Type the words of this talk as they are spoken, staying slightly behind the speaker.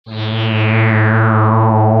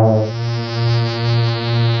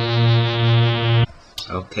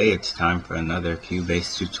Okay, it's time for another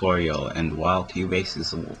Cubase tutorial, and while Cubase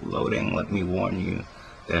is loading, let me warn you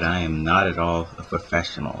that I am not at all a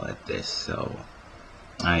professional at this, so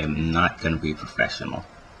I am not going to be professional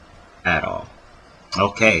at all.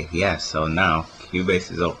 Okay, yeah, so now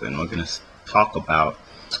Cubase is open. We're going to talk about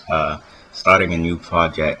starting a new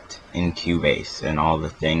project in Cubase and all the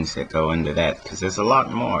things that go into that, because there's a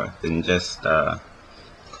lot more than just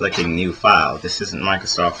clicking new file. This isn't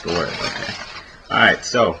Microsoft Word, okay? Alright,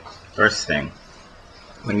 so first thing,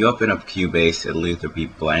 when you open up Cubase, it'll either be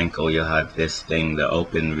blank or you'll have this thing, the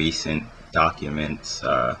open recent documents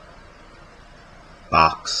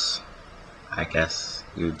box, I guess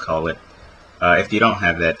you would call it. If you don't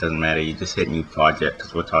have that, doesn't matter, you just hit new project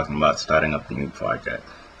because we're talking about starting up a new project.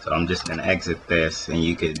 So I'm just gonna exit this, and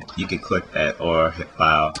you could click that or hit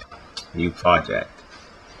file, new project.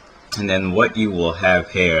 And then what you will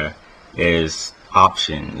have here is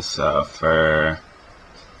options for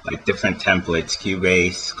like different templates.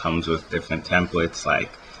 Cubase comes with different templates like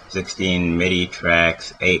 16 MIDI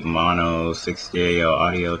tracks, 8 mono, 6 stereo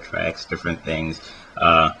audio tracks, different things.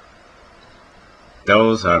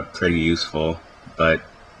 Those are pretty useful, but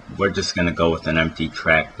we're just gonna go with an empty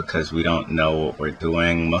track because we don't know what we're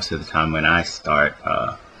doing. Most of the time when I start,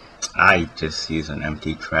 I just use an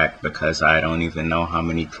empty track because I don't even know how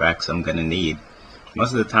many tracks I'm gonna need.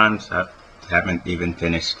 Most of the times I haven't even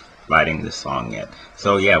finished writing the song yet.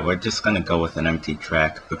 So yeah, we're just gonna go with an empty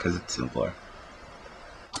track because it's simpler.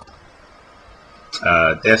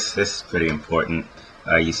 This is pretty important.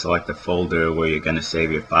 You select the folder where you're gonna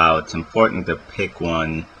save your file. It's important to pick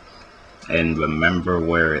one and remember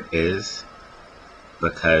where it is,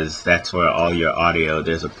 because that's where all your audio,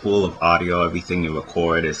 there's a pool of audio, everything you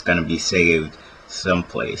record is gonna be saved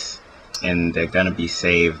someplace, and they're gonna be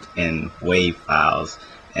saved in WAV files.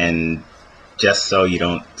 And just so you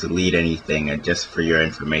don't delete anything, and just for your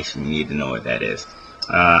information, you need to know what that is.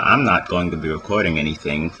 I'm not going to be recording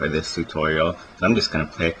anything for this tutorial, so I'm just going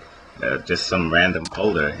to pick just some random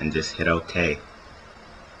folder and just hit OK.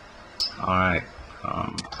 Alright,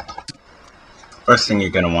 first thing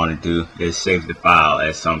you're going to want to do is save the file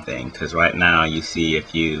as something, because right now you see,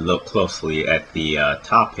 if you look closely at the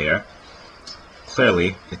top here,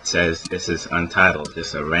 clearly it says this is untitled,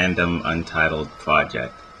 just a random untitled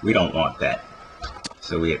project. We don't want that.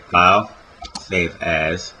 So we hit File, Save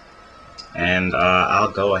As, and I'll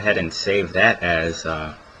go ahead and save that as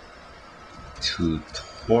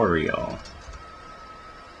tutorial.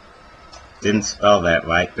 Didn't spell that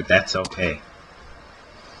right, but that's okay.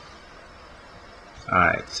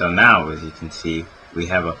 Alright, so now as you can see, we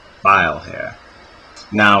have a file here.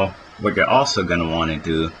 Now, what you're also going to want to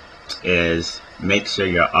do is make sure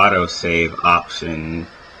your autosave option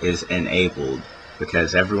is enabled,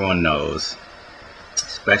 because everyone knows,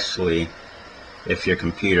 especially if your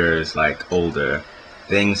computer is like older,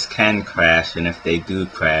 things can crash, and if they do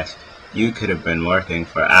crash, you could have been working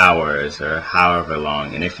for hours or however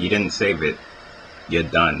long, and if you didn't save it, you're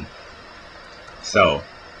done. So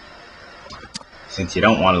since you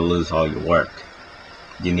don't want to lose all your work,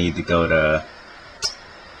 you need to go to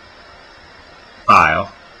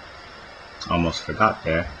File, almost forgot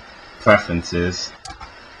there, Preferences,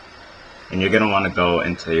 and you're going to want to go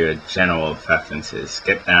into your general preferences.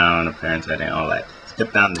 Skip down, appearance setting, all that.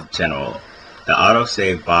 Skip down to general. The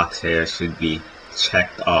autosave box here should be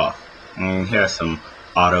checked off. And here are some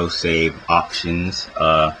autosave options.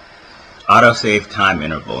 Autosave time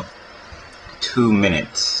interval, 2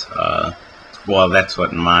 minutes. Well, that's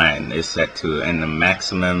what mine is set to, and the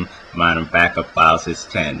maximum amount of backup files is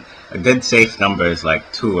 10. A good safe number is like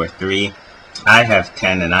 2 or 3. I have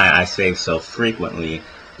 10, and I save so frequently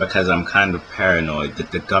because I'm kind of paranoid that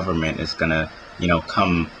the government is gonna,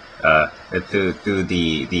 come through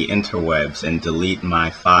the interwebs and delete my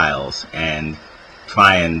files and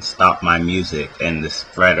try and stop my music and the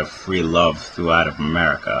spread of free love throughout of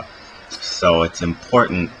America. So it's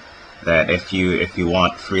important that if you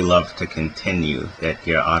want free love to continue, that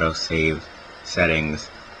your autosave settings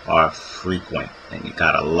are frequent, and you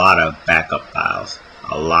got a lot of backup files,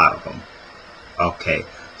 a lot of them. Okay.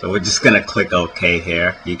 So we're just going to click OK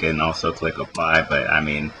here. You can also click Apply, but I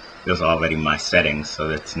mean, those are already my settings, so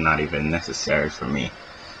that's not even necessary for me.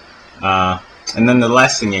 And then the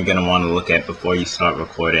last thing you're going to want to look at before you start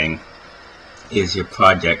recording is your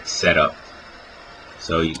project setup.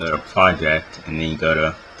 So you go to Project, and then you go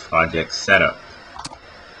to Project Setup.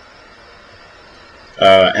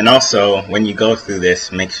 And also, when you go through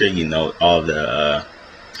this, make sure you note all the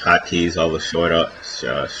hotkeys, all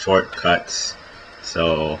the shortcuts.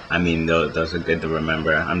 So, I mean, those are good to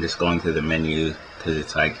remember. I'm just going through the menu because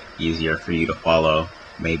it's like easier for you to follow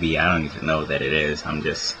maybe, I don't even know that it is, I'm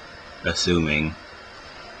just assuming.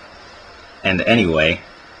 And anyway,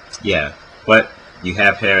 yeah, what you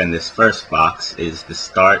have here in this first box is the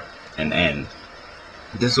start and end.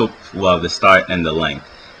 This will, well, the start and the length.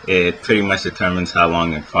 It pretty much determines how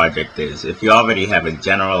long your project is. If you already have a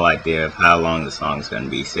general idea of how long the song is going to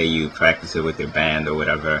be, say you practice it with your band or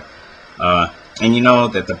whatever, and you know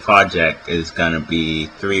that the project is going to be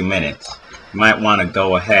 3 minutes, you might want to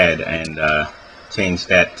go ahead and change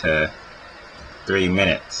that to 3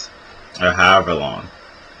 minutes or however long,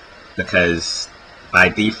 because by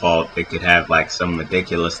default it could have like some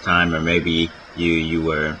ridiculous time, or maybe you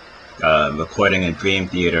were recording a Dream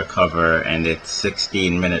Theater cover and it's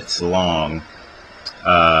 16 minutes long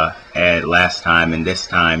at last time, and this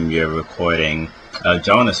time you're recording a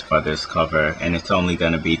Jonas Brothers cover and it's only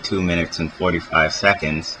going to be 2 minutes and 45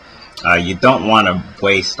 seconds. You don't want to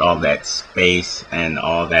waste all that space and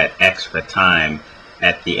all that extra time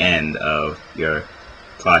at the end of your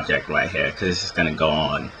project right here, because it's just going to go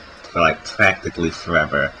on for like practically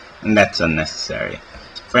forever, and that's unnecessary.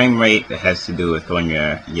 Frame rate, it has to do with when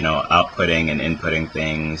you're, you know, outputting and inputting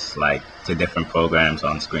things like to different programs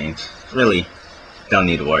on screens. Really don't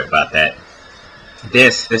need to worry about that.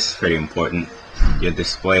 This is pretty important. Your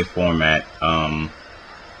display format,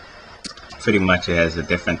 pretty much it has the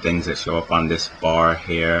different things that show up on this bar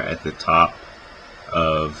here at the top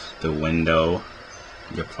of the window,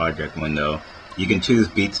 your project window. You can choose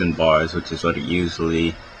beats and bars, which is what it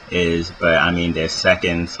usually is, but I mean there's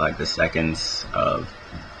seconds, like the seconds of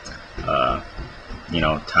you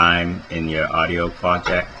know, time in your audio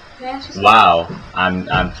project. Wow,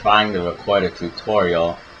 I'm trying to record a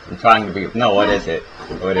tutorial. I'm trying to be, no, what is it?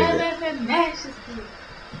 What is it?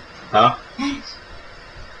 Huh?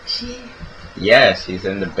 Yeah, she's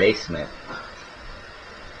in the basement.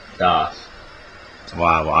 Gosh.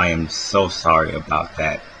 Wow, I am so sorry about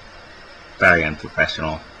that. Very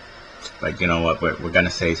unprofessional. But you know what? We're gonna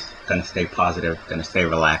stay positive. Gonna stay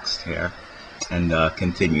relaxed here, and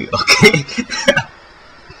continue. Okay.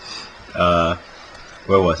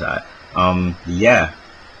 Where was I? Yeah.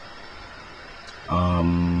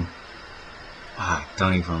 I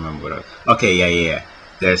don't even remember what. Okay, yeah.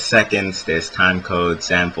 There's seconds, there's time code,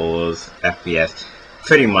 samples, FPS.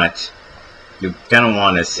 Pretty much, you're gonna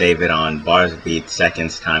want to save it on bars, beats,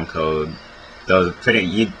 seconds, time code. Those are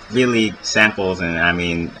pretty, really samples, and I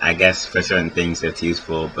mean, I guess for certain things it's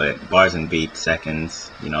useful, but bars and beats,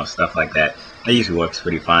 seconds, you know, stuff like that, it usually works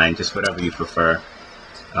pretty fine, just whatever you prefer.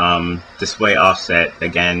 Display offset,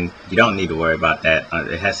 again, you don't need to worry about that.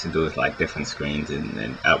 It has to do with like different screens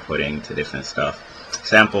and outputting to different stuff.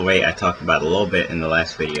 Sample rate, I talked about a little bit in the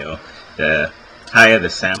last video. The higher the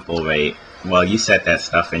sample rate, well, you set that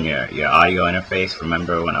stuff in your audio interface.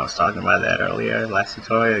 Remember when I was talking about that earlier, last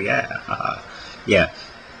tutorial? Yeah. Yeah.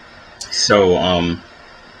 So,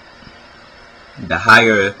 the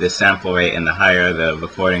higher the sample rate and the higher the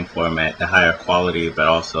recording format, the higher quality, but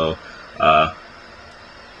also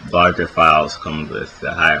larger files come with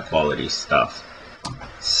the higher quality stuff.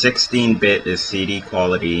 16-bit is CD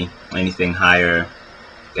quality. Anything higher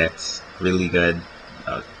gets really good.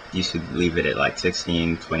 You should leave it at like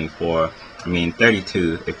 16, 24. I mean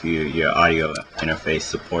 32 if your audio interface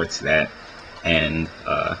supports that. And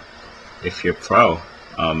if you're pro,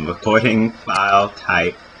 recording file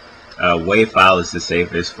type, WAV file is the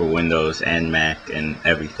safest for Windows and Mac and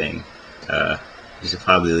everything. You should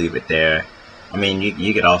probably leave it there. I mean,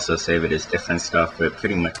 you could also save it as different stuff, but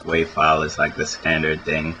pretty much WAV file is like the standard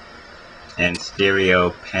thing. And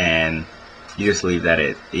stereo pan, you just leave that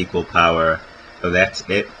at equal power. So that's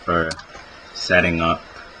it for setting up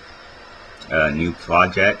a new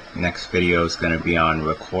project. Next video is going to be on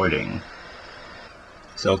recording.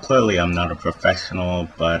 So clearly I'm not a professional,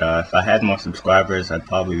 but if I had more subscribers, I'd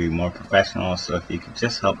probably be more professional. So if you could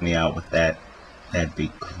just help me out with that, that'd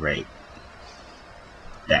be great.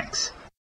 Thanks.